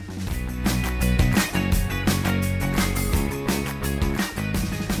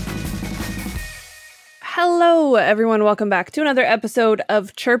Hello, everyone. Welcome back to another episode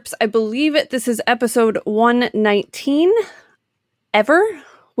of Chirps. I believe this is episode 119 ever,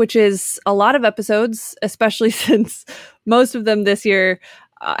 which is a lot of episodes, especially since most of them this year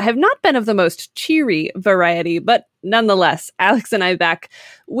have not been of the most cheery variety. But nonetheless, Alex and I back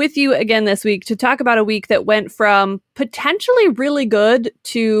with you again this week to talk about a week that went from potentially really good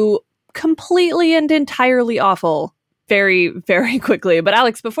to completely and entirely awful very, very quickly. But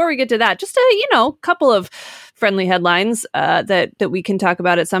Alex, before we get to that, just a couple of friendly headlines that we can talk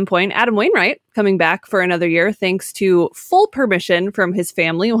about at some point. Adam Wainwright coming back for another year, thanks to full permission from his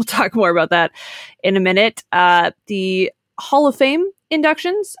family. We'll talk more about that in a minute. The Hall of Fame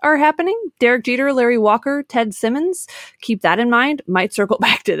inductions are happening. Derek Jeter, Larry Walker, Ted Simmons. Keep that in mind. Might circle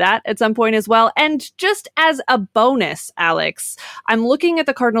back to that at some point as well. And just as a bonus, Alex, I'm looking at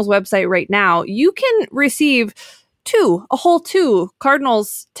the Cardinals website right now. You can receive a whole two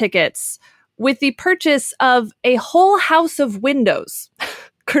Cardinals tickets with the purchase of a whole house of windows,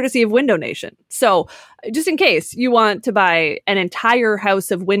 courtesy of Window Nation. So just in case you want to buy an entire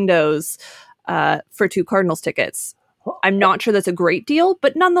house of windows for two Cardinals tickets, I'm not sure that's a great deal,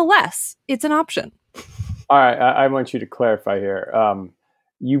 but nonetheless, it's an option. All right. I want you to clarify here.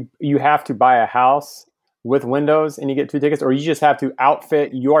 You have to buy a house with windows and you get two tickets, or you just have to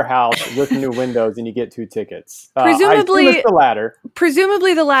outfit your house with new windows and you get two tickets? Presumably, I assume it's the latter.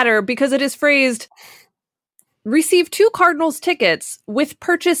 Presumably the latter, because it is phrased, receive two Cardinals tickets with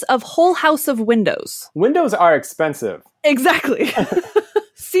purchase of whole house of windows. Windows are expensive. Exactly.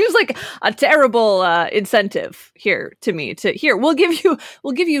 Seems like a terrible incentive here to me. We'll give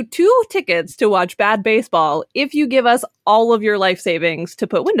you two tickets to watch bad baseball if you give us all of your life savings to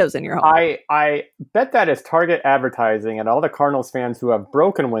put windows in your home. I bet that is target advertising and all the Cardinals fans who have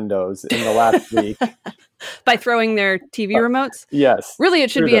broken windows in the last week by throwing their TV remotes. Yes, really,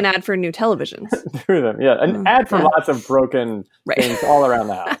 it should be an ad for new televisions. Through them, yeah, an ad for lots of broken things all around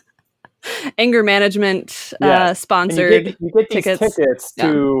the house. Anger management sponsored. You get these tickets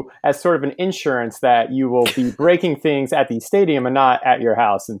to as sort of an insurance that you will be breaking things at the stadium and not at your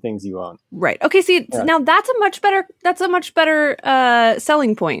house and things you own. Right. Okay. See, now that's a much better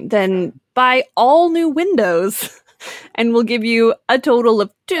selling point than buy all new windows, and we'll give you a total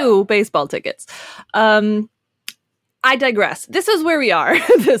of two baseball tickets. I digress. This is where we are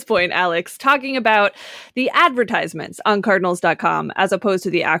at this point, Alex, talking about the advertisements on Cardinals.com as opposed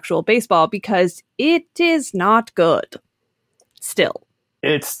to the actual baseball, because it is not good. Still.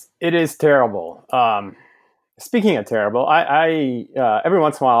 It is terrible. Speaking of terrible, I every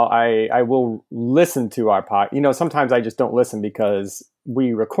once in a while, I will listen to our podcast. Sometimes I just don't listen because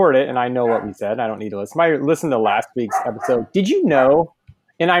we record it and I know what we said. I don't need to listen. I listened to last week's episode. Did you know?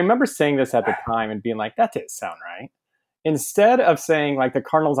 And I remember saying this at the time and being like, that didn't sound right. Instead of saying like the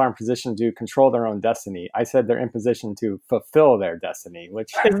Cardinals are in position to control their own destiny, I said they're in position to fulfill their destiny,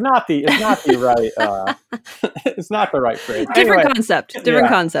 which is not the right it's not the right phrase. Different concept.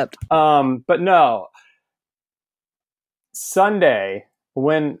 But no. Sunday,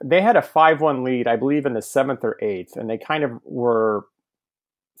 when they had a 5-1 lead, I believe in the 7th or 8th, and they kind of were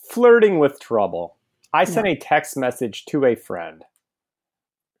flirting with trouble, I sent a text message to a friend,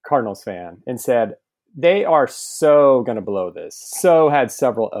 Cardinals fan, and said, they are so going to blow this. So had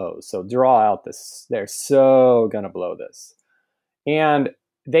several O's. So draw out this. They're so going to blow this. And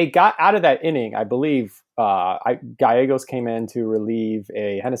they got out of that inning, I believe. Gallegos came in to relieve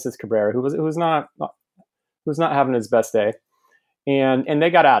a Genesis Cabrera who was not having his best day. And they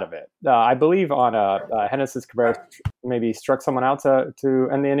got out of it. I believe on Genesis Cabrera maybe struck someone out to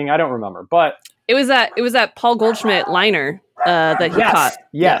end the inning. I don't remember. But it was that Paul Goldschmidt liner that he caught.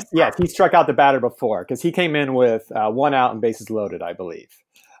 Yes. He struck out the batter before because he came in with 1 out and bases loaded, I believe.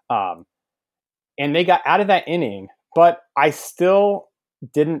 And they got out of that inning, but I still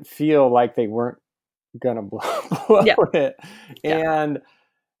didn't feel like they weren't going to blow it. And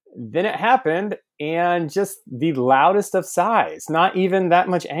then it happened, and just the loudest of sighs, not even that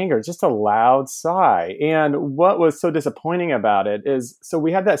much anger, just a loud sigh. And what was so disappointing about it is, so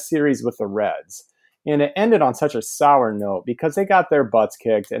we had that series with the Reds, and it ended on such a sour note because they got their butts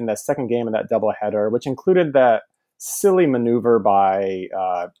kicked in the second game of that doubleheader, which included that silly maneuver by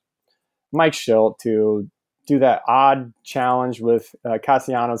Mike Schilt to do that odd challenge with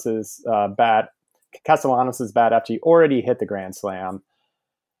Castellanos' bat after he already hit the grand slam.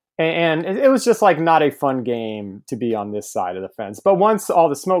 And it was just like not a fun game to be on this side of the fence. But once all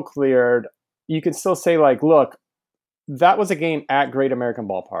the smoke cleared, you can still say, like, look, that was a game at Great American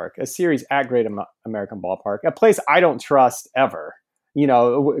Ballpark, a series at Great American Ballpark, a place I don't trust ever.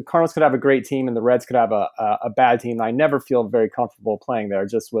 Cardinals could have a great team and the Reds could have a bad team. I never feel very comfortable playing there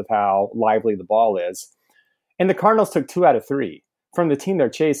just with how lively the ball is. And the Cardinals took 2 out of 3 from the team they're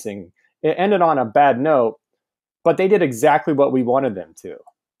chasing. It ended on a bad note, but they did exactly what we wanted them to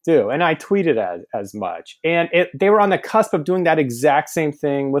do. And I tweeted as much. And they were on the cusp of doing that exact same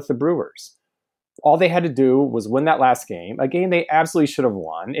thing with the Brewers. All they had to do was win that last game, a game they absolutely should have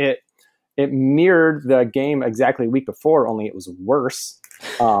won. It mirrored the game exactly a week before, only it was worse.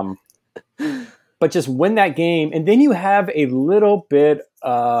 But just win that game, and then you have a little bit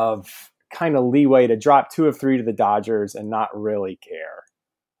of kind of leeway to drop 2 of 3 to the Dodgers and not really care.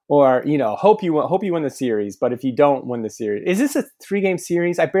 Or, hope you win the series, but if you don't win the series, is this a 3-game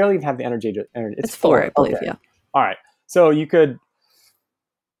series? I barely even have the energy to. It's 4, I believe. Okay. Yeah. All right. So you could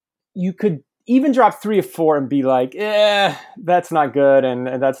even drop 3 of 4 and be like, that's not good,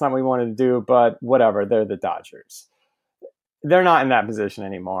 and that's not what we wanted to do. But whatever, they're the Dodgers. They're not in that position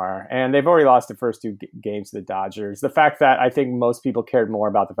anymore, and they've already lost the first 2 games to the Dodgers. The fact that I think most people cared more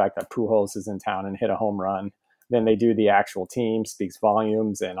about the fact that Pujols is in town and hit a home run than they do the actual team speaks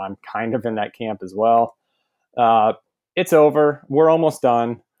volumes, and I'm kind of in that camp as well. It's over. We're almost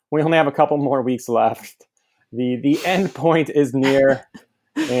done. We only have a couple more weeks left. The end point is near,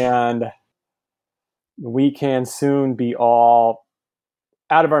 and we can soon be all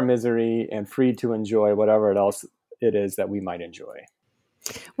out of our misery and free to enjoy whatever else it is that we might enjoy.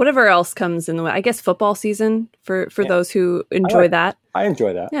 Whatever else comes in the way. I guess football season for those who enjoy that. I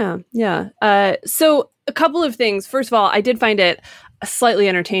enjoy that. Yeah. So a couple of things. First of all, I did find it slightly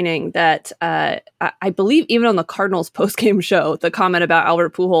entertaining that I believe even on the Cardinals post-game show, the comment about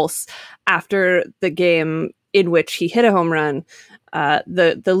Albert Pujols after the game in which he hit a home run,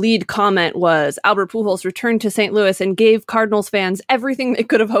 the lead comment was Albert Pujols returned to St. Louis and gave Cardinals fans everything they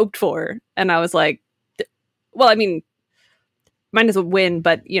could have hoped for. And I was like, well, I mean, mine is a win,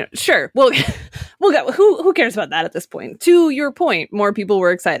 but sure, we'll get. Who cares about that at this point? To your point, more people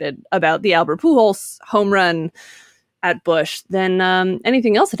were excited about the Albert Pujols home run at Busch than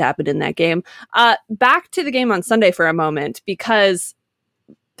anything else that happened in that game. Back to the game on Sunday for a moment, because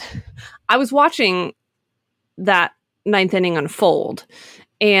I was watching that 9th inning unfold,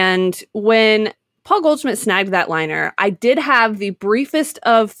 and when Paul Goldschmidt snagged that liner, I did have the briefest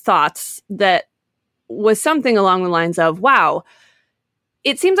of thoughts that was something along the lines of, wow,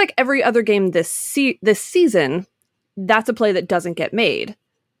 it seems like every other game this season, that's a play that doesn't get made.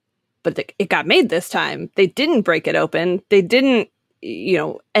 But it got made this time. They didn't break it open. They didn't,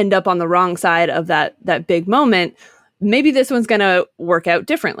 end up on the wrong side of that big moment. Maybe this one's going to work out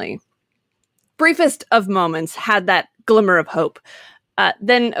differently. Briefest of moments had that glimmer of hope.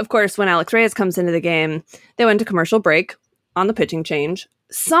 Then, of course, when Alex Reyes comes into the game, they went to commercial break on the pitching change.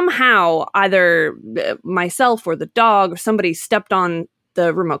 Somehow, either myself or the dog or somebody stepped on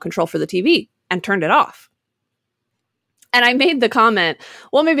the remote control for the TV and turned it off. And I made the comment,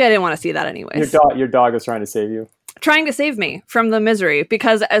 well, maybe I didn't want to see that anyways. Your dog was trying to save you. Trying to save me from the misery,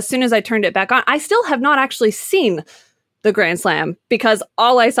 because as soon as I turned it back on, I still have not actually seen the Grand Slam, because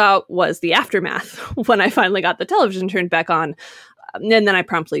all I saw was the aftermath when I finally got the television turned back on. And then I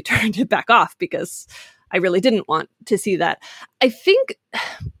promptly turned it back off because I really didn't want to see that. I think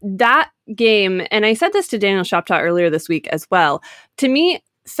that game, and I said this to Daniel Shoptaw earlier this week as well, to me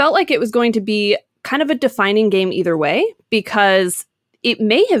felt like it was going to be kind of a defining game either way, because it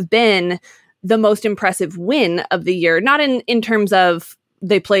may have been the most impressive win of the year, not in terms of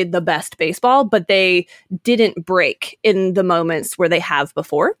they played the best baseball, but they didn't break in the moments where they have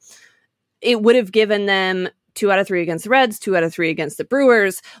before. It would have given them 2 out of 3 against the Reds, 2 out of 3 against the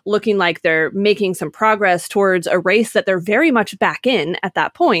Brewers, looking like they're making some progress towards a race that they're very much back in at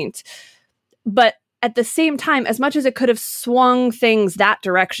that point. But at the same time, as much as it could have swung things that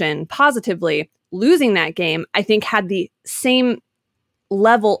direction positively, losing that game, I think, had the same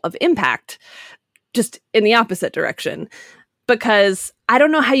level of impact, just in the opposite direction. Because I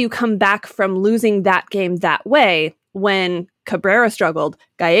don't know how you come back from losing that game that way when Cabrera struggled,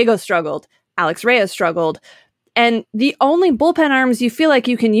 Gallego struggled, Alex Reyes struggled. And the only bullpen arms you feel like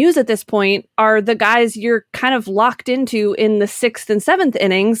you can use at this point are the guys you're kind of locked into in the 6th and 7th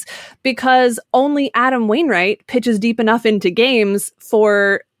innings, because only Adam Wainwright pitches deep enough into games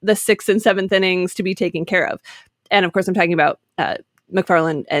for the 6th and 7th innings to be taken care of. And of course, I'm talking about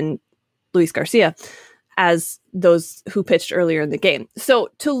McFarland and Luis Garcia as those who pitched earlier in the game. So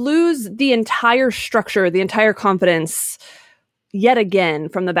to lose the entire structure, the entire confidence yet again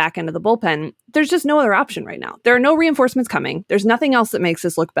from the back end of the bullpen, there's just no other option right now. There are no reinforcements coming. There's nothing else that makes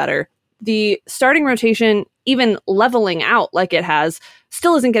this look better. The starting rotation, even leveling out like it has,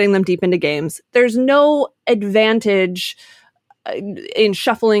 still isn't getting them deep into games. There's no advantage in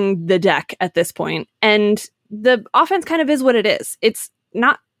shuffling the deck at this point. And the offense kind of is what it is. It's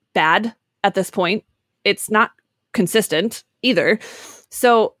not bad at this point. it's not consistent either.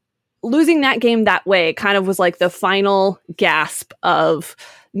 So losing that game that way kind of was like the final gasp of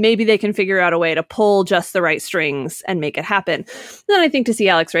maybe they can figure out a way to pull just the right strings and make it happen. Then I think to see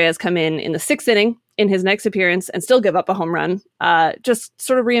Alex Reyes come in the 6th inning in his next appearance and still give up a home run just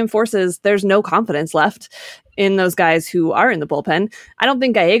sort of reinforces there's no confidence left in those guys who are in the bullpen. I don't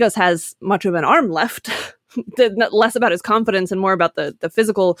think Gallegos has much of an arm left. Less about his confidence and more about the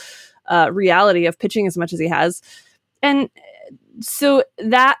physical reality of pitching as much as he has. And so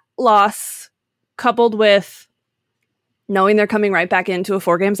that loss, coupled with knowing they're coming right back into a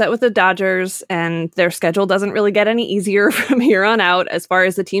 4-game set with the Dodgers and their schedule doesn't really get any easier from here on out as far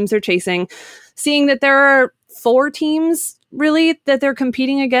as the teams they're chasing, seeing that there are 4 teams really that they're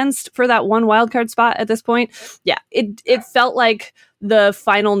competing against for that one wildcard spot at this point. Yeah, it felt like the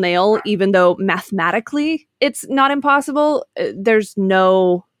final nail, even though mathematically it's not impossible. I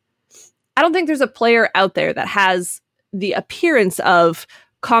don't think there's a player out there that has the appearance of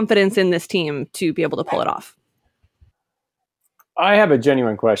confidence in this team to be able to pull it off. I have a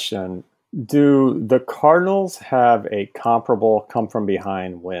genuine question. Do the Cardinals have a comparable come from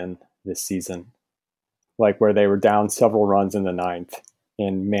behind win this season? Like where they were down several runs in the 9th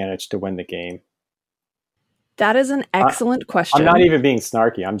and managed to win the game? That is an excellent question. I'm not even being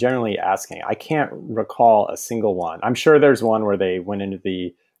snarky. I'm generally asking. I can't recall a single one. I'm sure there's one where they went into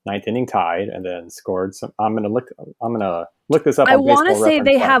the 9th inning tied and then scored some. I'm gonna look this up. I want to say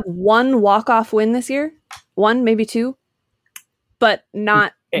they have one walk-off win this year, 1 maybe 2, but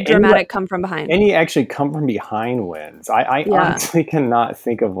not dramatic come from behind. Any actually come from behind wins? I honestly cannot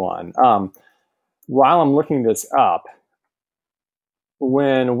think of one. While I'm looking this up,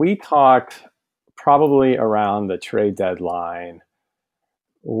 when we talked probably around the trade deadline,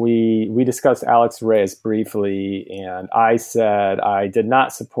 we discussed Alex Reyes briefly, and I said I did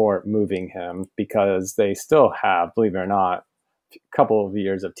not support moving him because they still have, believe it or not, a couple of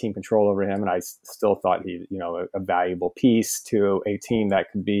years of team control over him, and I still thought he, a valuable piece to a team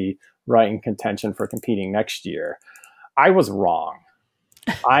that could be right in contention for competing next year. I was wrong.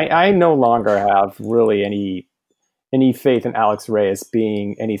 I no longer have really any faith in Alex Reyes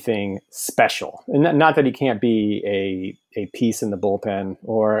being anything special. And not that he can't be a piece in the bullpen,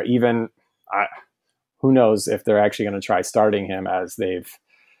 or even who knows if they're actually going to try starting him as they've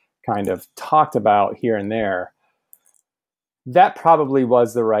kind of talked about here and there. That probably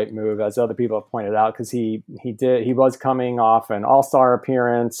was the right move, as other people have pointed out, because he was coming off an all-star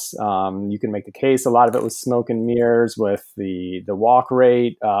appearance. You can make the case a lot of it was smoke and mirrors with the walk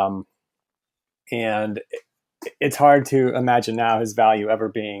rate, and it's hard to imagine now his value ever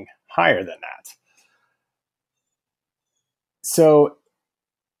being higher than that. So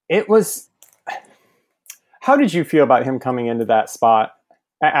it was. How did you feel about him coming into that spot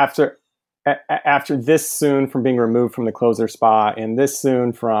after this soon from being removed from the closer spot, and this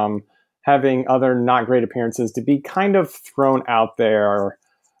soon from having other not great appearances, to be kind of thrown out there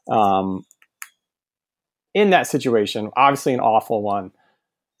in that situation? Obviously an awful one.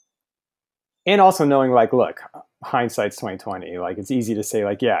 And also knowing, like, look, hindsight's 2020. Like, it's easy to say,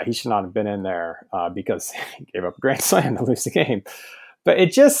 like, yeah, he should not have been in there because he gave up a grand slam to lose the game. But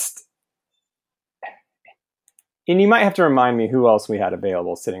it just, and you might have to remind me who else we had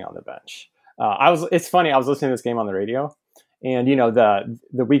available sitting on the bench. It's funny, I was listening to this game on the radio, and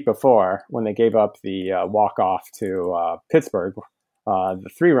the week before when they gave up the walk off to Pittsburgh, the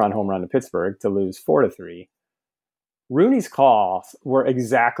 3-run home run to Pittsburgh to lose 4-3. Rooney's calls were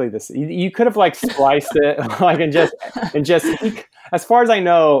exactly this. You could have like spliced it, like and just. As far as I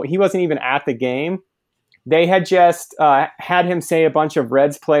know, he wasn't even at the game. They had just had him say a bunch of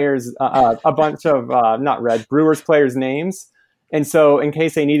Reds players, a bunch of not Reds, Brewers players' names, and so in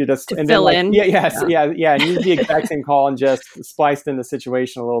case they needed us to fill in, and used the exact same call and just spliced in the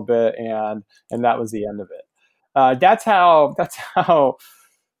situation a little bit, and that was the end of it. That's how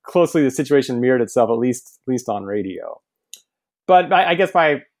closely the situation mirrored itself, at least on radio. But I guess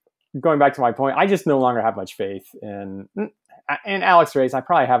by going back to my point, I just no longer have much faith in Alex Reyes. I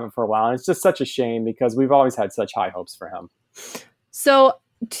probably haven't for a while, and it's just such a shame because we've always had such high hopes for him. So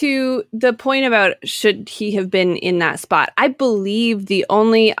to the point about should he have been in that spot, I believe the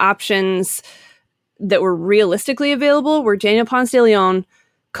only options that were realistically available were Daniel Ponce de Leon,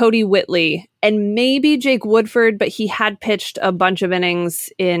 Cody Whitley, and maybe Jake Woodford, but he had pitched a bunch of innings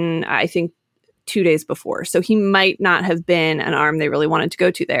in, I think, 2 days before. So he might not have been an arm they really wanted to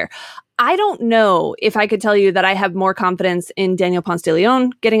go to there. I don't know if I could tell you that I have more confidence in Daniel Ponce de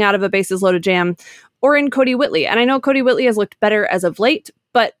Leon getting out of a bases loaded jam or in Cody Whitley. And I know Cody Whitley has looked better as of late,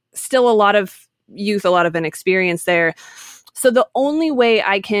 but still a lot of youth, a lot of inexperience there. So the only way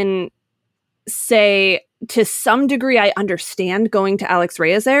I can say to some degree I understand going to Alex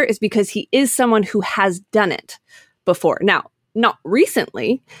Reyes there is because he is someone who has done it before. Now, not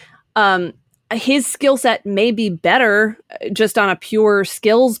recently. His skill set may be better just on a pure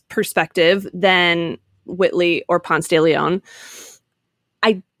skills perspective than Whitley or Ponce de Leon.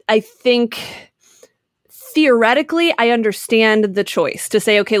 I think theoretically, I understand the choice to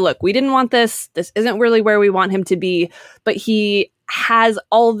say, okay, look, we didn't want this. This isn't really where we want him to be, but he has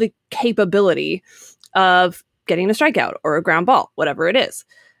all the capability of getting a strikeout or a ground ball, whatever it is.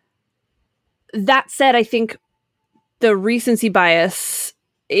 That said, I think the recency bias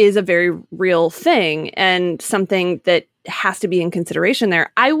is a very real thing and something that has to be in consideration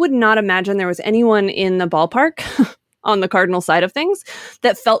there. I would not imagine there was anyone in the ballpark on the Cardinal side of things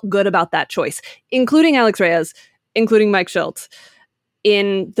that felt good about that choice, including Alex Reyes, including Mike Schultz,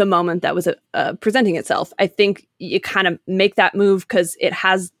 in the moment that was presenting itself. I think you kind of make that move because it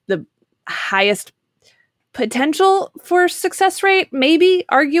has the highest potential for success rate, maybe,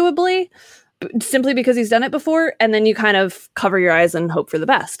 arguably, simply because he's done it before. And then you kind of cover your eyes and hope for the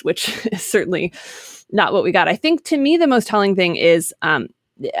best, which is certainly not what we got. I think, to me, the most telling thing is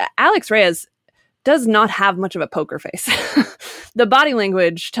Alex Reyes does not have much of a poker face. The body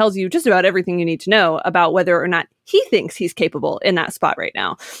language tells you just about everything you need to know about whether or not he thinks he's capable in that spot right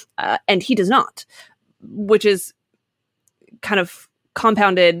now. And he does not, which is kind of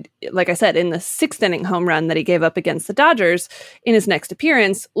compounded, like I said, in the 6th inning home run that he gave up against the Dodgers in his next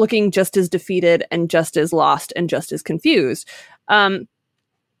appearance, looking just as defeated and just as lost and just as confused.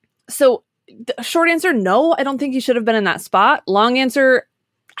 So the short answer, no, I don't think he should have been in that spot. Long answer,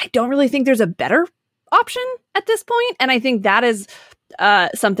 I don't really think there's a better option at this point. And I think that is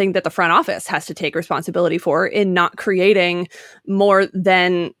something that the front office has to take responsibility for in not creating more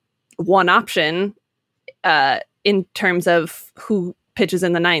than one option in terms of who pitches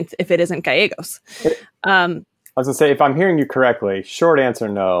in the 9th if it isn't Gallegos. I was going to say, if I'm hearing you correctly, short answer,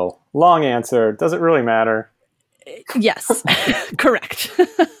 no. Long answer, does it really matter? Yes, correct.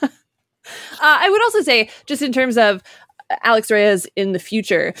 I would also say, just in terms of Alex Reyes in the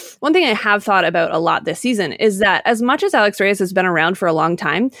future, one thing I have thought about a lot this season is that as much as Alex Reyes has been around for a long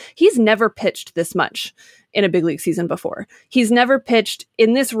time, he's never pitched this much in a big league season before. He's never pitched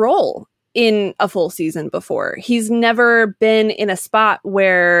in this role in a full season before. He's never been in a spot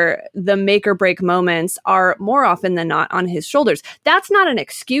where the make or break moments are more often than not on his shoulders. That's not an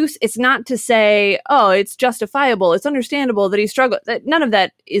excuse. It's not to say, oh, it's justifiable, it's understandable that he struggled. None of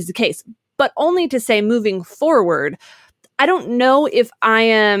that is the case, but only to say, moving forward, I don't know if I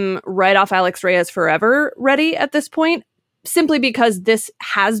am right off Alex Reyes forever ready at this point, simply because this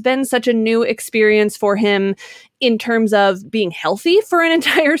has been such a new experience for him in terms of being healthy for an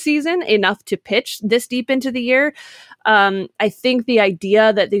entire season, enough to pitch this deep into the year. I think the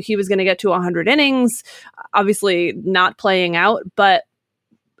idea that he was going to get to 100 innings, obviously not playing out, but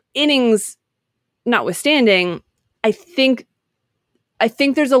innings notwithstanding, I think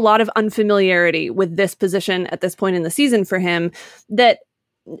there's a lot of unfamiliarity with this position at this point in the season for him that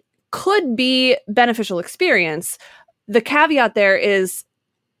could be beneficial experience. The caveat there is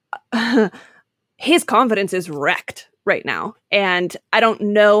his confidence is wrecked right now. And I don't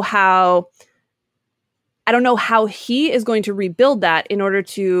know how he is going to rebuild that in order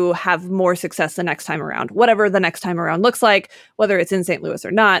to have more success the next time around, whatever the next time around looks like, whether it's in St. Louis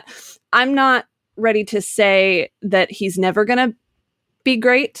or not. I'm not ready to say that he's never going to be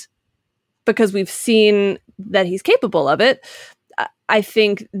great because we've seen that he's capable of it. I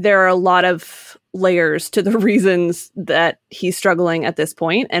think there are a lot of layers to the reasons that he's struggling at this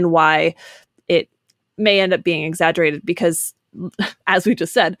point and why it may end up being exaggerated because, as we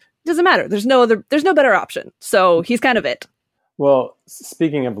just said, it doesn't matter. There's no better option. So he's kind of it. Well,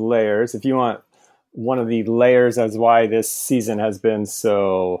 speaking of layers, if you want one of the layers as why this season has been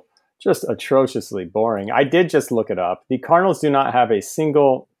so just atrociously boring, I did just look it up. The Cardinals do not have a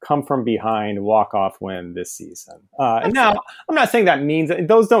single come-from-behind walk-off win this season. And now, I'm not saying that means that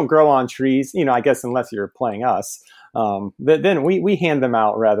those don't grow on trees, I guess unless you're playing us. Then we hand them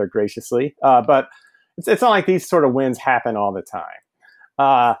out rather graciously. But it's not like these sort of wins happen all the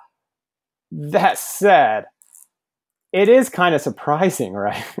time. That said, it is kind of surprising,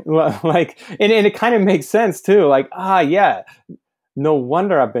 right? And it kind of makes sense too. Yeah. No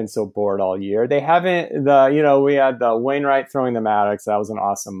wonder I've been so bored all year. They haven't, we had the Wainwright throwing the Maddox. That was an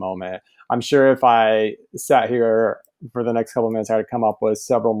awesome moment. I'm sure if I sat here for the next couple of minutes, I would come up with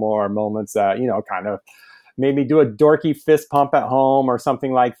several more moments that, kind of made me do a dorky fist pump at home or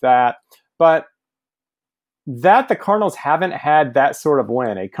something like that. But that the Cardinals haven't had that sort of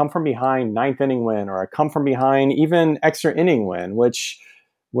win, a come from behind 9th inning win or a come from behind even extra inning win, which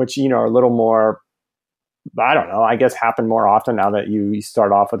which, are a little more, I don't know, I guess happen more often now that you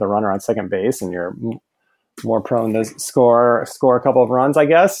start off with a runner on second base and you're more prone to score a couple of runs, I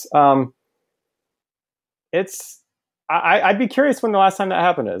guess. I'd be curious when the last time that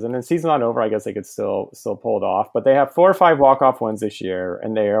happened is. And then season's not over. I guess they could still pull it off. But they have 4 or 5 walk-off wins this year,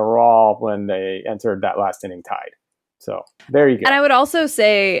 and they are all when they entered that last inning tied. So there you go. And I would also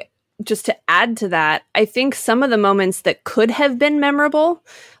say, just to add to that, I think some of the moments that could have been memorable,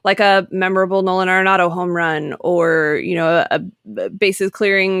 like a memorable Nolan Arenado home run, or a bases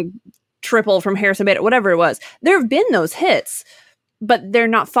clearing triple from Harrison Bader, whatever it was, there have been those hits, but they're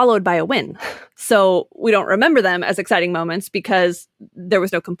not followed by a win. So we don't remember them as exciting moments because there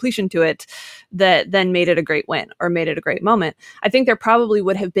was no completion to it that then made it a great win or made it a great moment. I think there probably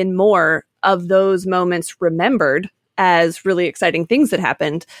would have been more of those moments remembered as really exciting things that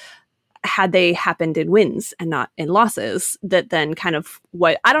happened had they happened in wins and not in losses, that then kind of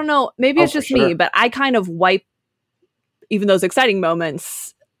I don't know, maybe it's just me, but I kind of wipe even those exciting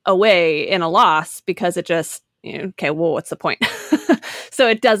moments away in a loss because it just, okay, well, what's the point? So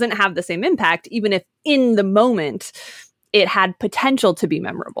it doesn't have the same impact, even if in the moment it had potential to be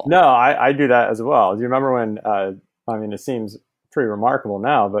memorable. No, I do that as well. Do you remember when, it seems pretty remarkable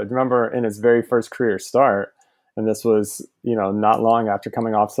now, but remember in his very first career start, and this was, not long after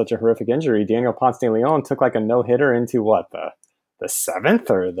coming off such a horrific injury, Daniel Ponce de Leon took like a no-hitter into the 7th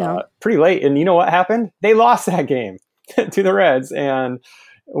or pretty late. And you know what happened? They lost that game to the Reds. And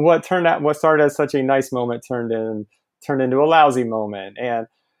what started as such a nice moment turned into a lousy moment. And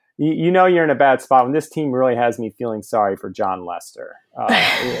you're in a bad spot when this team really has me feeling sorry for John Lester.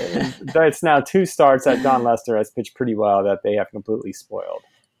 It's now 2 starts that John Lester has pitched pretty well that they have completely spoiled.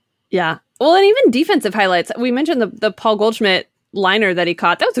 Yeah. Well, and even defensive highlights. We mentioned the Paul Goldschmidt liner that he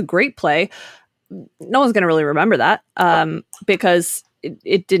caught. That was a great play. No one's going to really remember that because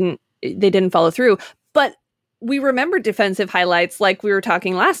they didn't follow through. But we remember defensive highlights like we were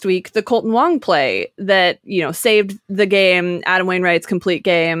talking last week, the Colton Wong play that, saved the game, Adam Wainwright's complete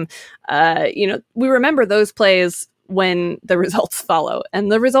game. We remember those plays when the results follow,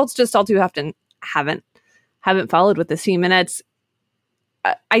 and the results just all too often haven't followed with this team. And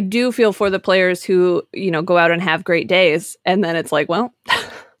I do feel for the players who, go out and have great days. And then it's like, well,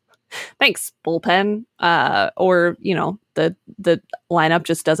 thanks, bullpen. Or, the lineup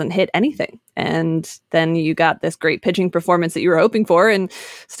just doesn't hit anything. And then you got this great pitching performance that you were hoping for and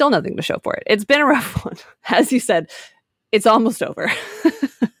still nothing to show for it. It's been a rough one. As you said, it's almost over.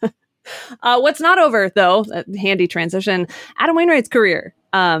 What's not over, though, handy transition, Adam Wainwright's career.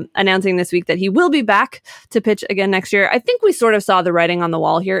 Announcing this week that he will be back to pitch again next year. I think we sort of saw the writing on the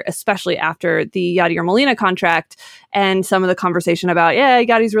wall here, especially after the Yadier Molina contract and some of the conversation about,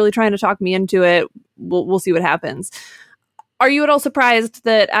 Yadi's really trying to talk me into it. We'll see what happens. Are you at all surprised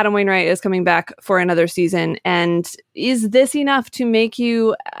that Adam Wainwright is coming back for another season? And is this enough to make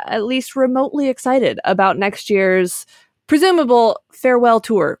you at least remotely excited about next year's presumable farewell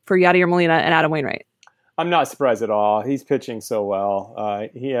tour for Yadier Molina and Adam Wainwright? I'm not surprised at all. He's pitching so well.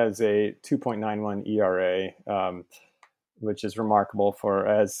 He has a 2.91 ERA, which is remarkable for,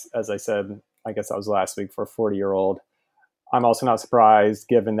 as I said, I guess that was last week, for a 40-year-old. I'm also not surprised,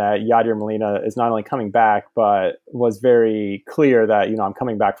 given that Yadier Molina is not only coming back, but was very clear that, I'm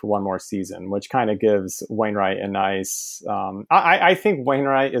coming back for one more season, which kind of gives Wainwright a nice... I think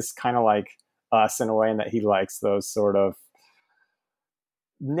Wainwright is kind of like us in a way in that he likes those sort of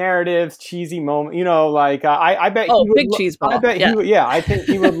narratives, cheesy moment, I bet he would, big cheese ball. I bet I think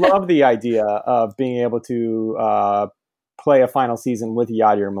he would love the idea of being able to play a final season with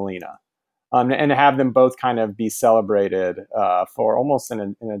Yadier Molina, and have them both kind of be celebrated for almost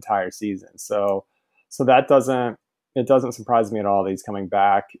an entire season. So that doesn't surprise me at all that he's coming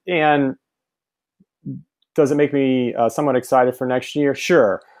back. And does it make me somewhat excited for next year?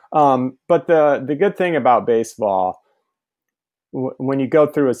 Sure. But the good thing about baseball, when you go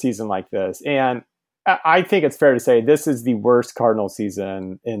through a season like this, and I think it's fair to say this is the worst Cardinal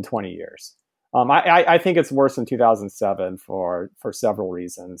season in 20 years. I think it's worse than 2007 for several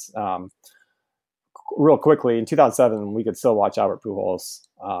reasons. Real quickly, in 2007, we could still watch Albert Pujols.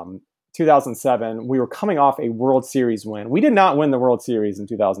 2007, we were coming off a World Series win. We did not win the World Series in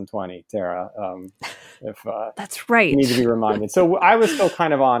 2020, Tara. That's right. You need to be reminded. So I was still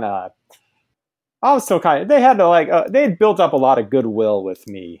kind of on a... they had built up a lot of goodwill with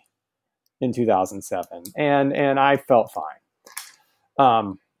me in 2007, and I felt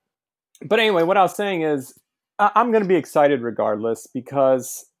fine. But anyway, what I was saying is I'm going to be excited regardless,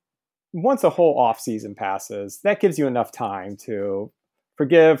 because once a whole off season passes, that gives you enough time for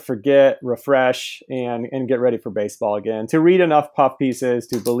forgive, forget, refresh, and get ready for baseball again. To read enough puff pieces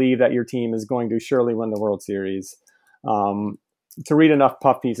to believe that your team is going to surely win the World Series. To read enough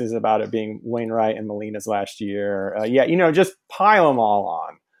puff pieces about it being Wainwright and Molina's last year. Just pile them all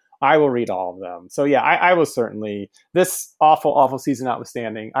on. I will read all of them. So yeah, I will certainly, this awful season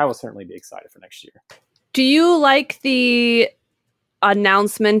notwithstanding, I will certainly be excited for next year. Do you like the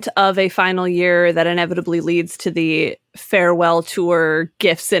announcement of a final year that inevitably leads to the farewell tour,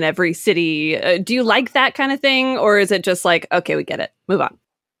 gifts in every city? Do you like that kind of thing? Or is it just like, okay, we get it, move on?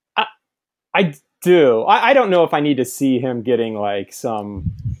 I do. I don't know if I need to see him getting like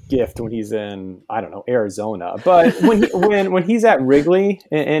some gift when he's in, I don't know, Arizona, but when he's at Wrigley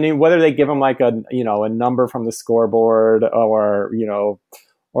and whether they give him like a number from the scoreboard or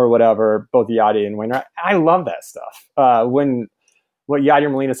whatever, both Yadi and Wainwright, I love that stuff. What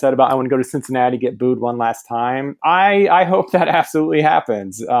Yadier Molina said about I want to go to Cincinnati, get booed one last time. I hope that absolutely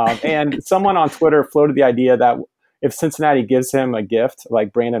happens. And someone on Twitter floated the idea that if Cincinnati gives him a gift,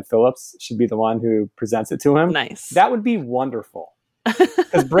 like Brandon Phillips should be the one who presents it to him. Nice. That would be wonderful.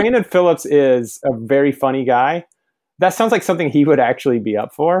 Because Brandon Phillips is a very funny guy. That sounds like something he would actually be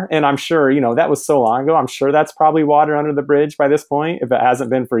up for. And I'm sure, that was so long ago. I'm sure that's probably water under the bridge by this point, if it hasn't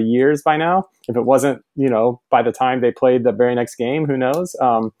been for years by now. If it wasn't, by the time they played the very next game, who knows?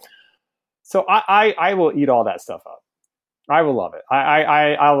 So I will eat all that stuff up. I will love it.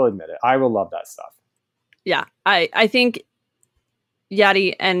 I will admit it. I will love that stuff. Yeah, I think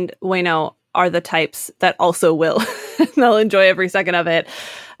Yadi and Waino are the types that also will. They'll enjoy every second of it.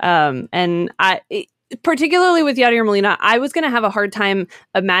 And particularly with Yadier Molina, I was going to have a hard time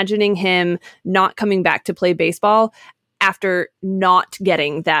imagining him not coming back to play baseball after not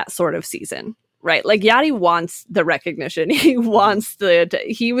getting that sort of season, right? Like Yadi wants the recognition. He wants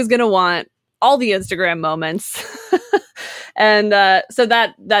he was going to want all the Instagram moments. And so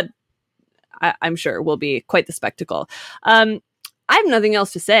that I'm sure will be quite the spectacle. I have nothing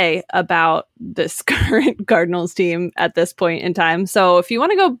else to say about this current Cardinals team at this point in time. So if you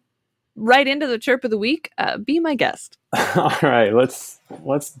want to go right into the chirp of the week, be my guest. All right, let's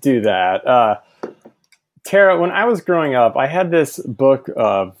do that. Tara, when I was growing up, I had this book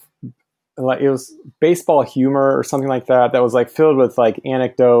of it was baseball humor or something like that was like filled with like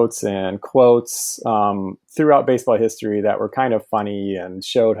anecdotes and quotes throughout baseball history that were kind of funny and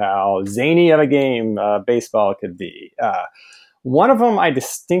showed how zany of a game baseball could be. One of them I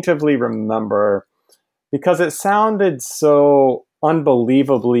distinctively remember because it sounded so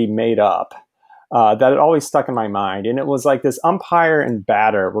unbelievably made up that it always stuck in my mind. And it was like this umpire and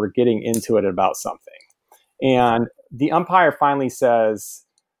batter were getting into it about something. And the umpire finally says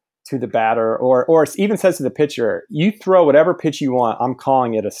to the batter or even says to the pitcher, you throw whatever pitch you want, I'm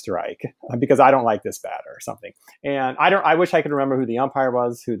calling it a strike because I don't like this batter or something. And I wish I could remember who the umpire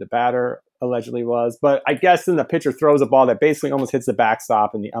was, who the batter allegedly was, but I guess then the pitcher throws a ball that basically almost hits the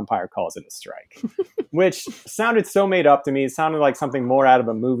backstop and the umpire calls it a strike, which sounded so made up to me. It sounded like something more out of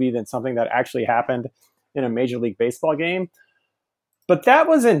a movie than something that actually happened in a Major League Baseball game. But that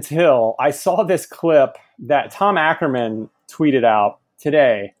was until I saw this clip that Tom Ackerman tweeted out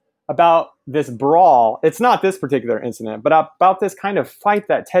today about this brawl. It's not this particular incident, but about this kind of fight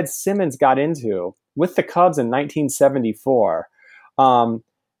that Ted Simmons got into with the Cubs in 1974.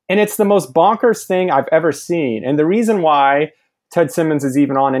 And it's the most bonkers thing I've ever seen. And the reason why Ted Simmons is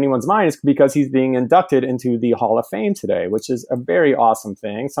even on anyone's mind is because he's being inducted into the Hall of Fame today, which is a very awesome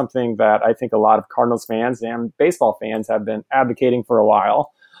thing, something that I think a lot of Cardinals fans and baseball fans have been advocating for a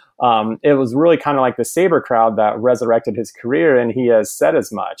while. It was really kind of like the Sabre crowd that resurrected his career, and he has said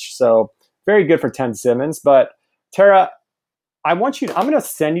as much. So very good for Ted Simmons. But Tara, I'm going to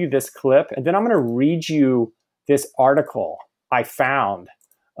send you this clip, and then I'm going to read you this article I found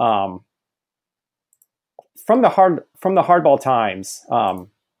from the Hardball Times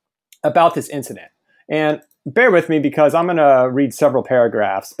about this incident. And bear with me because I'm going to read several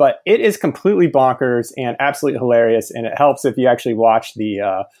paragraphs, but it is completely bonkers and absolutely hilarious. And it helps if you actually watch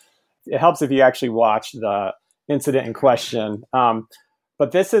the incident in question.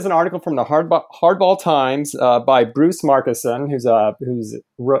 But this is an article from the Hardball Times by Bruce Markuson, who's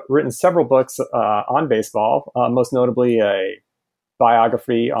written several books on baseball, most notably a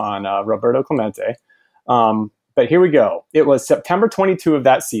biography on Roberto Clemente. But here we go. It was September 22 of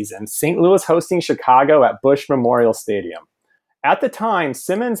that season, St. Louis hosting Chicago at Busch Memorial Stadium. At the time,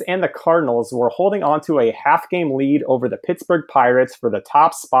 Simmons and the Cardinals were holding on to a half-game lead over the Pittsburgh Pirates for the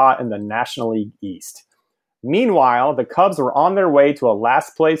top spot in the National League East. Meanwhile, the Cubs were on their way to a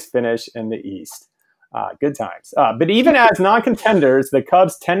last-place finish in the East. Good times. But even as non-contenders, the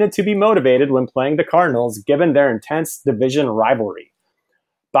Cubs tended to be motivated when playing the Cardinals, given their intense division rivalry.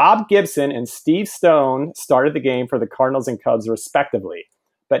 Bob Gibson and Steve Stone started the game for the Cardinals and Cubs respectively,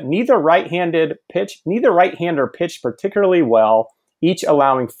 but neither right-hander pitched particularly well, each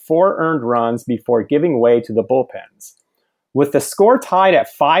allowing 4 earned runs before giving way to the bullpens. With the score tied at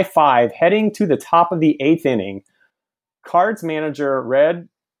 5-5 heading to the top of the 8th inning, Cards manager Red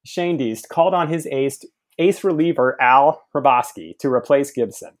Schoendienst called on his ace reliever Al Hrabosky to replace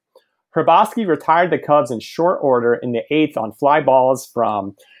Gibson. Hrabosky retired the Cubs in short order in the 8th on fly balls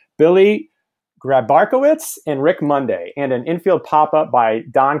from Billy Grabarkowitz and Rick Monday, and an infield pop-up by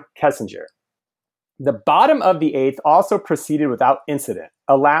Don Kessinger. The bottom of the 8th also proceeded without incident.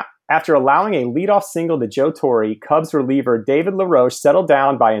 After allowing a leadoff single to Joe Torre, Cubs reliever David LaRoche settled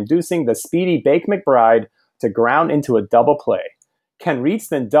down by inducing the speedy Bake McBride to ground into a double play. Ken Reitz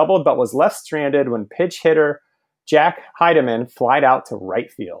then doubled but was left stranded when pinch hitter Jack Heidemann flied out to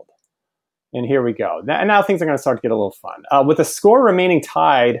right field. And here we go. Now things are going to start to get a little fun. With the score remaining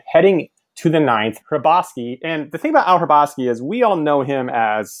tied heading to the 9th, Hrabosky, and the thing about Al Hrabosky is we all know him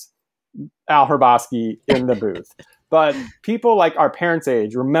as Al Hrabosky in the booth. But people like our parents'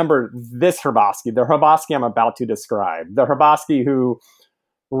 age remember this Hrabosky, the Hrabosky I'm about to describe, the Hrabosky who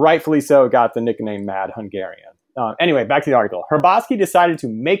rightfully so got the nickname Mad Hungarian. Anyway, back to the article. Hrabosky decided to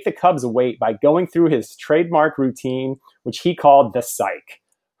make the Cubs wait by going through his trademark routine, which he called the psych.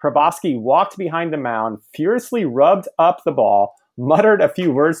 Hrabosky walked behind the mound, furiously rubbed up the ball, muttered a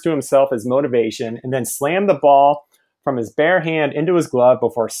few words to himself as motivation, and then slammed the ball from his bare hand into his glove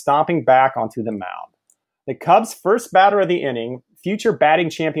before stomping back onto the mound. The Cubs' first batter of the inning, future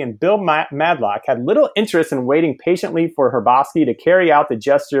batting champion Bill Madlock, had little interest in waiting patiently for Hrabosky to carry out the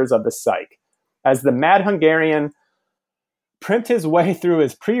gestures of the psych. As the Mad Hungarian primped his way through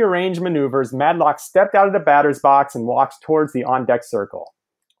his prearranged maneuvers, Madlock stepped out of the batter's box and walked towards the on-deck circle.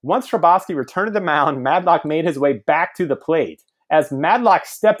 Once Hrabosky returned to the mound, Madlock made his way back to the plate. As Madlock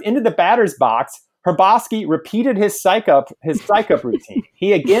stepped into the batter's box, Hrabosky repeated his psych-up routine.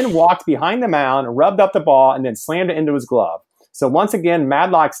 He again walked behind the mound, rubbed up the ball, and then slammed it into his glove. So once again,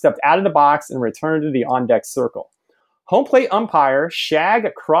 Madlock stepped out of the box and returned to the on-deck circle. Home plate umpire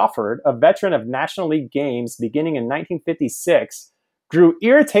Shag Crawford, a veteran of National League games beginning in 1956, grew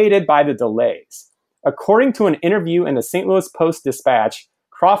irritated by the delays. According to an interview in the St. Louis Post-Dispatch,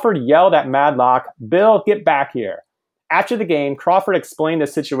 Crawford yelled at Madlock, "Bill, get back here." After the game, Crawford explained the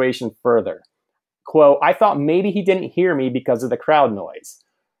situation further. Quote, "I thought maybe he didn't hear me because of the crowd noise."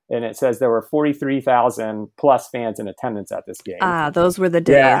 And it says there were 43,000 plus fans in attendance at this game. Those were the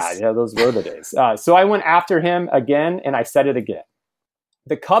days. Yeah, those were the days. So I went after him again, and I said it again.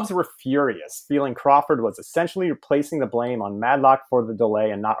 The Cubs were furious, feeling Crawford was essentially placing the blame on Madlock for the delay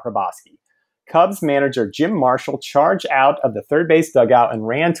and not Hrabosky. Cubs manager Jim Marshall charged out of the third base dugout and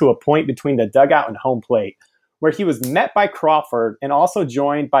ran to a point between the dugout and home plate, where he was met by Crawford and also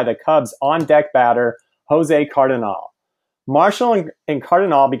joined by the Cubs' on-deck batter, Jose Cardenal. Marshall and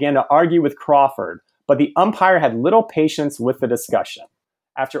Cardenal began to argue with Crawford, but the umpire had little patience with the discussion.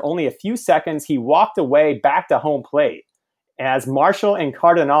 After only a few seconds, he walked away back to home plate. As Marshall and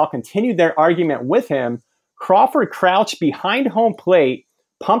Cardenal continued their argument with him, Crawford crouched behind home plate,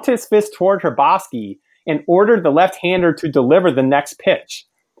 pumped his fist toward Hrabosky, and ordered the left-hander to deliver the next pitch.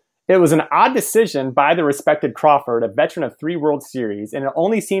 It was an odd decision by the respected Crawford, a veteran of 3 World Series, and it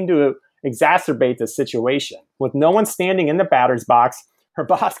only seemed to exacerbate the situation. With no one standing in the batter's box,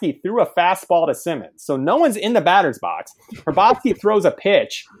 Hrabosky threw a fastball to Simmons. So no one's in the batter's box. Hrabosky throws a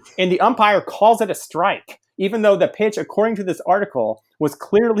pitch, and the umpire calls it a strike, even though the pitch, according to this article, was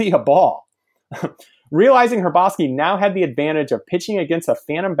clearly a ball. Realizing Hrabosky now had the advantage of pitching against a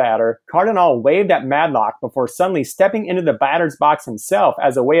phantom batter, Cardenal waved at Madlock before suddenly stepping into the batter's box himself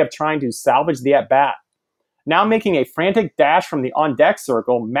as a way of trying to salvage the at-bat. Now making a frantic dash from the on-deck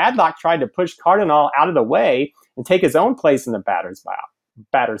circle, Madlock tried to push Cardenal out of the way and take his own place in the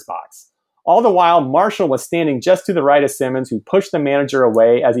batter's box. All the while, Marshall was standing just to the right of Simmons, who pushed the manager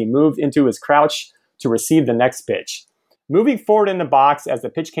away as he moved into his crouch to receive the next pitch. Moving forward in the box as the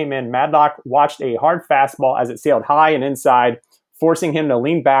pitch came in, Madlock watched a hard fastball as it sailed high and inside, forcing him to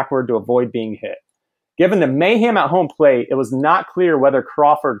lean backward to avoid being hit. Given the mayhem at home plate, it was not clear whether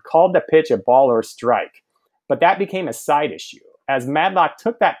Crawford called the pitch a ball or a strike, but that became a side issue. As Madlock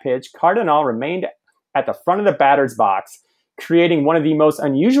took that pitch, Cardenal remained at the front of the batter's box, creating one of the most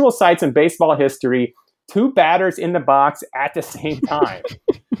unusual sights in baseball history: 2 batters in the box at the same time.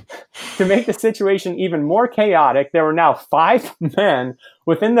 To make the situation even more chaotic, there were now 5 men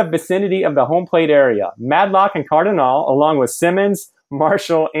within the vicinity of the home plate area: Madlock and Cardenal, along with Simmons,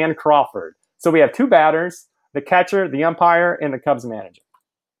 Marshall, and Crawford. So we have 2 batters, the catcher, the umpire, and the Cubs manager.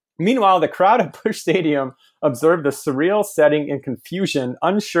 Meanwhile, the crowd at Busch Stadium observed the surreal setting in confusion,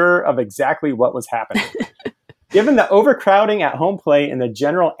 unsure of exactly what was happening. Given the overcrowding at home plate and the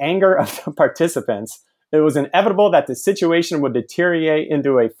general anger of the participants, it was inevitable that the situation would deteriorate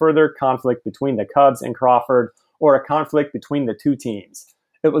into a further conflict between the Cubs and Crawford, or a conflict between the two teams.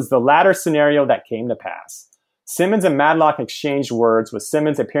 It was the latter scenario that came to pass. Simmons and Madlock exchanged words, with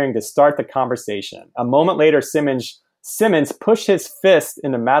Simmons appearing to start the conversation. A moment later, Simmons pushed his fist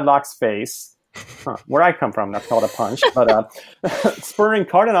into Madlock's face. Where I come from, that's called a punch. But spurring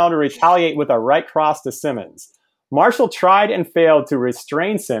Cardinal to retaliate with a right cross to Simmons. Marshall tried and failed to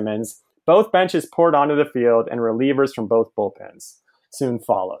restrain Simmons. Both benches poured onto the field, and relievers from both bullpens soon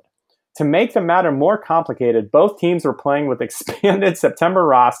followed. To make the matter more complicated, both teams were playing with expanded September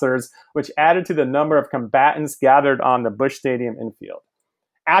rosters, which added to the number of combatants gathered on the Busch Stadium infield.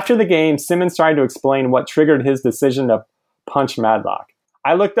 After the game, Simmons tried to explain what triggered his decision to punch Madlock.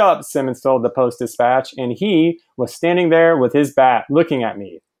 I looked up, Simmons told the Post-Dispatch, and he was standing there with his bat looking at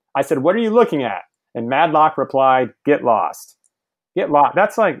me. I said, "What are you looking at?" And Madlock replied, "Get lost." Get lost.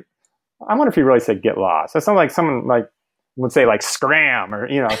 That's like, I wonder if he really said get lost. That sounds like someone like would say like scram or,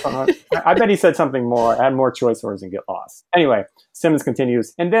 something. I bet he said something more, add more choice words and get lost. Anyway, Simmons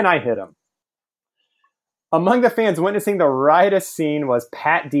continues, and then I hit him. Among the fans witnessing the riotous scene was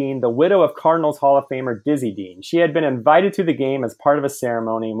Pat Dean, the widow of Cardinals Hall of Famer Dizzy Dean. She had been invited to the game as part of a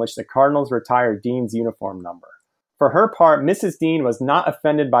ceremony in which the Cardinals retired Dean's uniform number. For her part, Mrs. Dean was not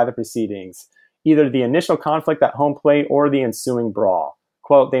offended by the proceedings, either the initial conflict at home plate or the ensuing brawl.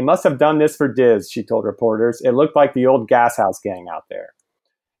 Quote, "They must have done this for Diz," she told reporters. "It looked like the old Gas House Gang out there."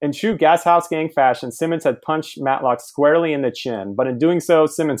 In true Gas House Gang fashion, Simmons had punched Madlock squarely in the chin, but in doing so,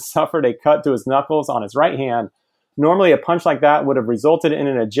 Simmons suffered a cut to his knuckles on his right hand. Normally, a punch like that would have resulted in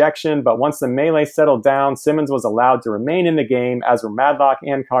an ejection, but once the melee settled down, Simmons was allowed to remain in the game, as were Madlock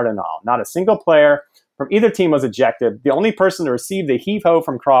and Cardinal. Not a single player from either team was ejected. The only person to receive the heave-ho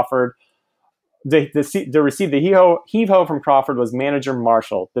from Crawford from Crawford was manager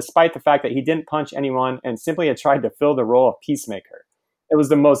Marshall, despite the fact that he didn't punch anyone and simply had tried to fill the role of peacemaker. It was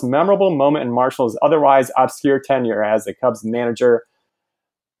the most memorable moment in Marshall's otherwise obscure tenure as the Cubs manager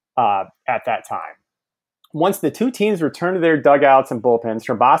at that time. Once the two teams returned to their dugouts and bullpens,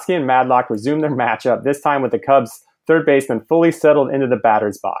 Hrabosky and Madlock resumed their matchup, this time with the Cubs' third baseman fully settled into the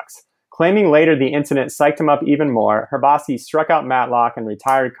batter's box. Claiming later the incident psyched him up even more, Hrabosky struck out Madlock and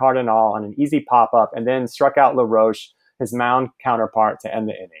retired Cardinal on an easy pop-up, and then struck out LaRoche, his mound counterpart, to end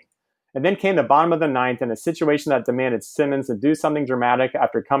the inning. And then came the bottom of the ninth in a situation that demanded Simmons to do something dramatic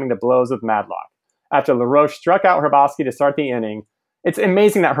after coming to blows with Madlock. After LaRoche struck out Hrabosky to start the inning, it's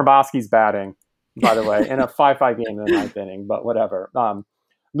amazing that Hrabosky's batting, by the way, in a 5-5 game in the ninth inning, but whatever.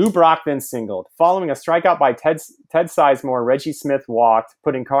 Lou Brock then singled. Following a strikeout by Ted Sizemore, Reggie Smith walked,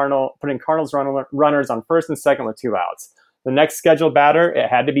 putting Cardinals runners on first and second with 2 outs. The next scheduled batter, it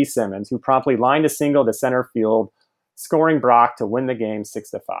had to be Simmons, who promptly lined a single to center field, scoring Brock to win the game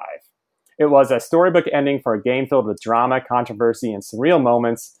 6-5. It was a storybook ending for a game filled with drama, controversy, and surreal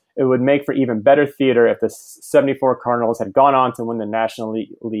moments. It would make for even better theater if the 74 Cardinals had gone on to win the National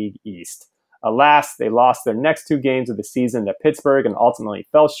League East. Alas, they lost their next 2 games of the season to Pittsburgh and ultimately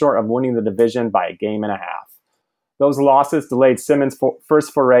fell short of winning the division by a game and a half. Those losses delayed Simmons'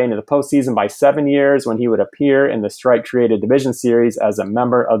 first foray into the postseason by 7 years, when he would appear in the strike-created division series as a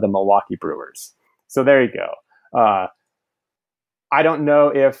member of the Milwaukee Brewers. So there you go. I don't know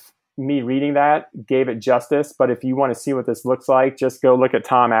if me reading that gave it justice, but if you want to see what this looks like, just go look at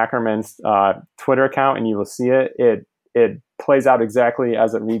Tom Ackerman's Twitter account and you will see it. It plays out exactly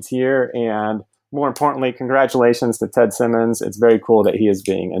as it reads here. And more importantly, congratulations to Ted Simmons. It's very cool that he is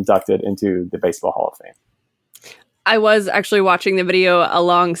being inducted into the Baseball Hall of Fame. I was actually watching the video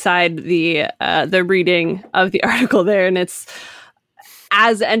alongside the reading of the article there, and it's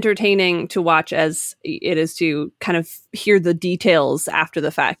as entertaining to watch as it is to kind of hear the details after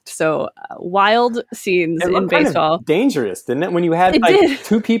the fact. So wild scenes in baseball. Kind of dangerous, didn't it? When you had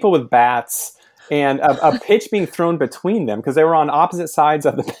two people with bats and a pitch being thrown between them because they were on opposite sides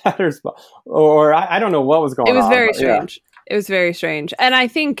of the batter's ball. Or I don't know what was going on. It was very strange. Yeah. It was very strange. And I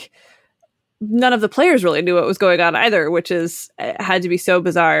think none of the players really knew what was going on either, which had to be so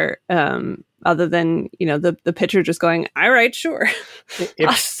bizarre. Other than, the pitcher just going, all right, sure.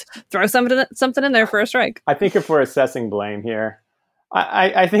 Throw something in there for a strike. I think if we're assessing blame here,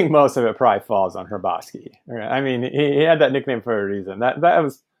 I think most of it probably falls on Hrabosky. I mean, he had that nickname for a reason. That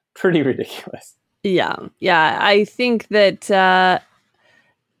was pretty ridiculous. Yeah. I think that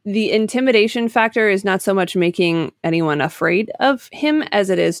the intimidation factor is not so much making anyone afraid of him as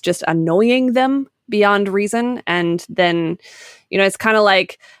it is just annoying them beyond reason. And then, it's kind of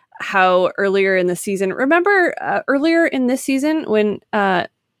like, how earlier in the season, remember earlier in this season when,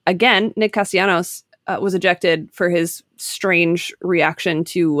 again, Nick Castellanos was ejected for his strange reaction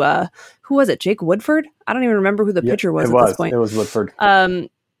to, who was it, Jake Woodford? I don't even remember who the pitcher was at this point. It was Woodford.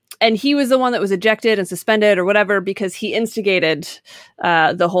 And he was the one that was ejected and suspended or whatever because he instigated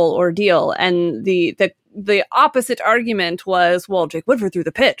the whole ordeal. And the opposite argument was, well, Jake Woodford threw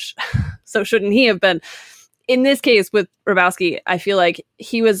the pitch, so shouldn't he have been? In this case with Hrabosky, I feel like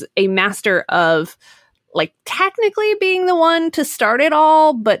he was a master of like technically being the one to start it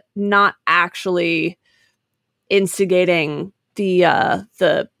all, but not actually instigating the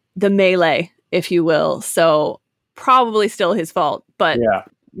melee, if you will. So probably still his fault, but yeah.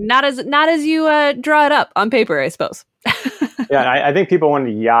 Not as you draw it up on paper, I suppose. Yeah, I think people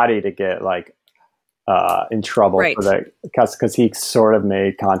wanted Yadi to get like in trouble for that because he sort of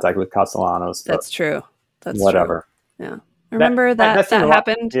made contact with Castellanos. That's true. That's whatever. True. Yeah, I remember that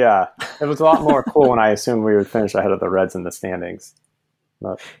happened. Yeah, it was a lot more cool when I assumed we would finish ahead of the Reds in the standings.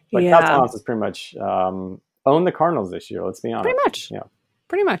 But Castellanos has pretty much owned the Cardinals this year. Let's be honest.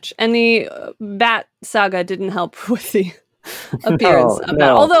 Pretty much. And the bat saga didn't help with the appearance of that.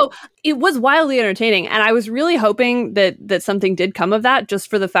 Although it was wildly entertaining, and I was really hoping that something did come of that, just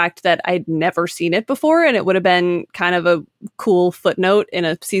for the fact that I'd never seen it before, and it would have been kind of a cool footnote in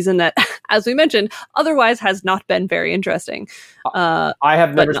a season that, as we mentioned, otherwise has not been very interesting. I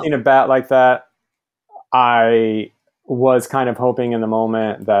have never seen a bat like that. I was kind of hoping in the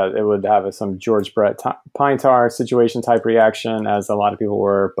moment that it would have some George Brett Pine Tar situation type reaction, as a lot of people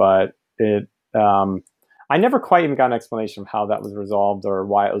were, but it I never quite even got an explanation of how that was resolved or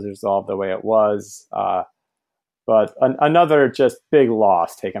why it was resolved the way it was. But another just big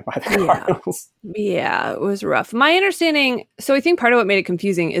loss taken by the Cardinals. Yeah, it was rough. My understanding, so I think part of what made it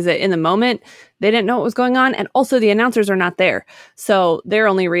confusing is that in the moment, they didn't know what was going on. And also the announcers are not there. So they're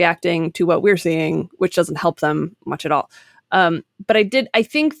only reacting to what we're seeing, which doesn't help them much at all. But I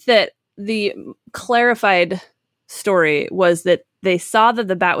think that the clarified story was that they saw that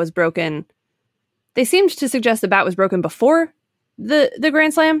the bat was broken. They seemed to suggest the bat was broken before the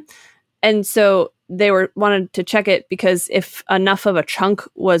Grand Slam. And so they wanted to check it because if enough of a chunk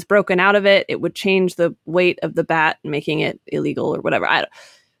was broken out of it, it would change the weight of the bat, making it illegal or whatever.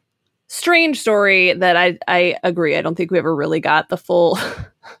 Strange story that I agree. I don't think we ever really got the full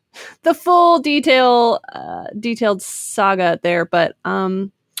detailed saga there, but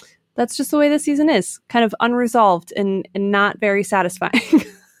that's just the way this season is, kind of unresolved and not very satisfying.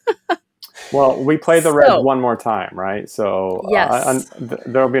 Well, we play the Reds one more time, right? So yes.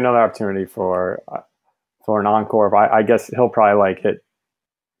 There will be another opportunity for an encore. I guess he'll probably hit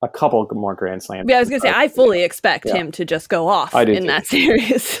a couple more Grand Slams. Yeah, I was going to say, I fully expect him to just go off in that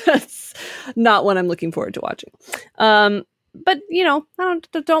series. That's not what I'm looking forward to watching. But, I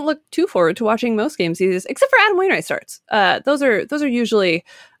don't look too forward to watching most game seasons, except for Adam Wainwright starts. Those are usually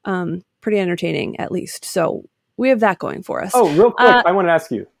pretty entertaining, at least. So we have that going for us. Oh, real quick, I want to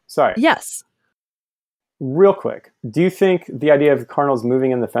ask you. Sorry. Yes. Real quick. Do you think the idea of the Cardinals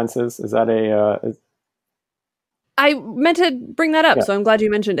moving in the fences, is that I meant to bring that up, so I'm glad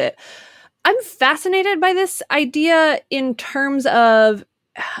you mentioned it. I'm fascinated by this idea in terms of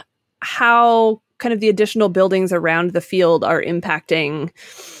how kind of the additional buildings around the field are impacting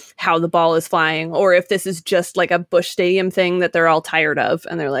how the ball is flying, or if this is just like a Busch Stadium thing that they're all tired of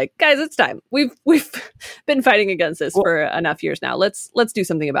and they're like, guys, it's time. We've been fighting against this for enough years now. Let's do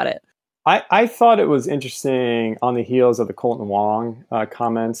something about it. I thought it was interesting on the heels of the Colton Wong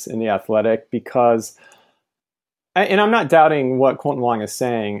comments in The Athletic, because, and I'm not doubting what Colton Wong is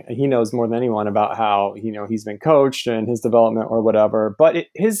saying. He knows more than anyone about how, he's been coached and his development or whatever, but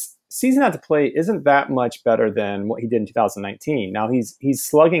his season at the plate isn't that much better than what he did in 2019. Now he's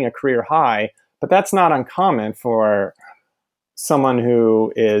slugging a career high, but that's not uncommon for someone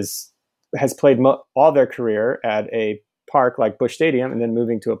who has played all their career at a park like Busch Stadium and then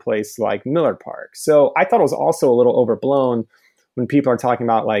moving to a place like Miller Park. So I thought it was also a little overblown when people are talking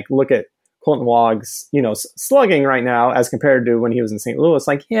about look at Colton Wong's, slugging right now as compared to when he was in St. Louis.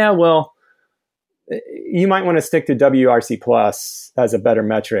 You might want to stick to WRC plus as a better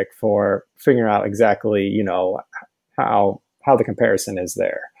metric for figuring out exactly, how the comparison is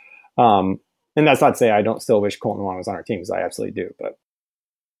there. And that's not to say I don't still wish Colton Wong was on our team, because I absolutely do. But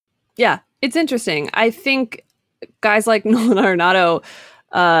yeah, it's interesting. I think guys like Nolan Arenado,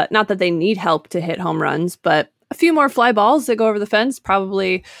 not that they need help to hit home runs, but a few more fly balls that go over the fence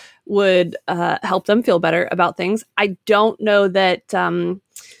probably would help them feel better about things. I don't know that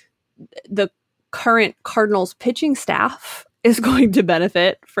the current Cardinals pitching staff is going to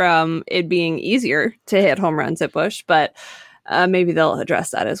benefit from it being easier to hit home runs at Busch, but maybe they'll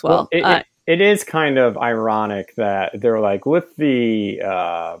address that as well. It is kind of ironic that they're like, with the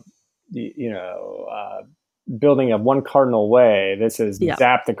building of One Cardinal Way, this has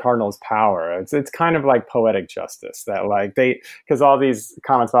zapped the Cardinals' power. It's kind of like poetic justice that like because all these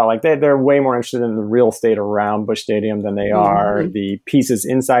comments about like they're way more interested in the real estate around Busch Stadium than they are the pieces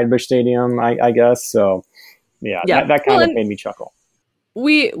inside Busch Stadium, I guess. So that kind of made me chuckle.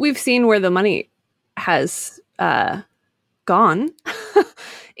 We've seen where the money has gone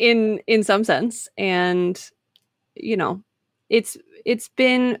in some sense, and it's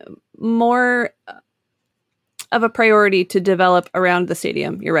been more of a priority to develop around the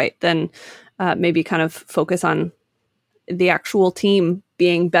stadium, you're right, then maybe kind of focus on the actual team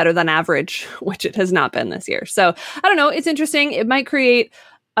being better than average, which it has not been this year. So I don't know. It's interesting. It might create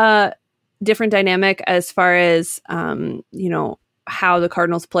a different dynamic as far as, how the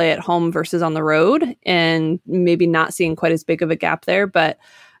Cardinals play at home versus on the road, and maybe not seeing quite as big of a gap there. But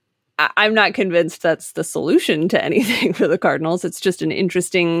I'm not convinced that's the solution to anything for the Cardinals. It's just an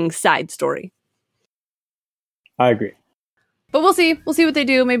interesting side story. I agree. But we'll see. We'll see what they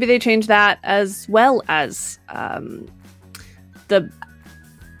do. Maybe they change that, as well as the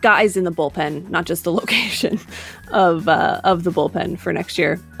guys in the bullpen, not just the location of the bullpen for next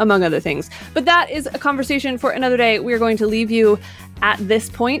year, among other things. But that is a conversation for another day. We're going to leave you at this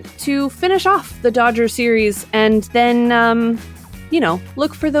point to finish off the Dodgers series, and then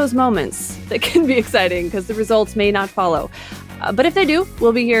look for those moments that can be exciting because the results may not follow. But if they do,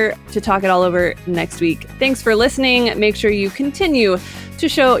 we'll be here to talk it all over next week. Thanks for listening. Make sure you continue to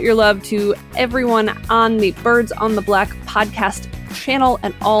show your love to everyone on the Birds on the Black podcast channel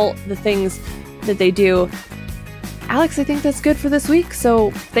and all the things that they do. Alex, I think that's good for this week.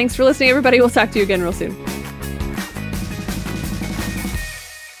 So thanks for listening, everybody. We'll talk to you again real soon.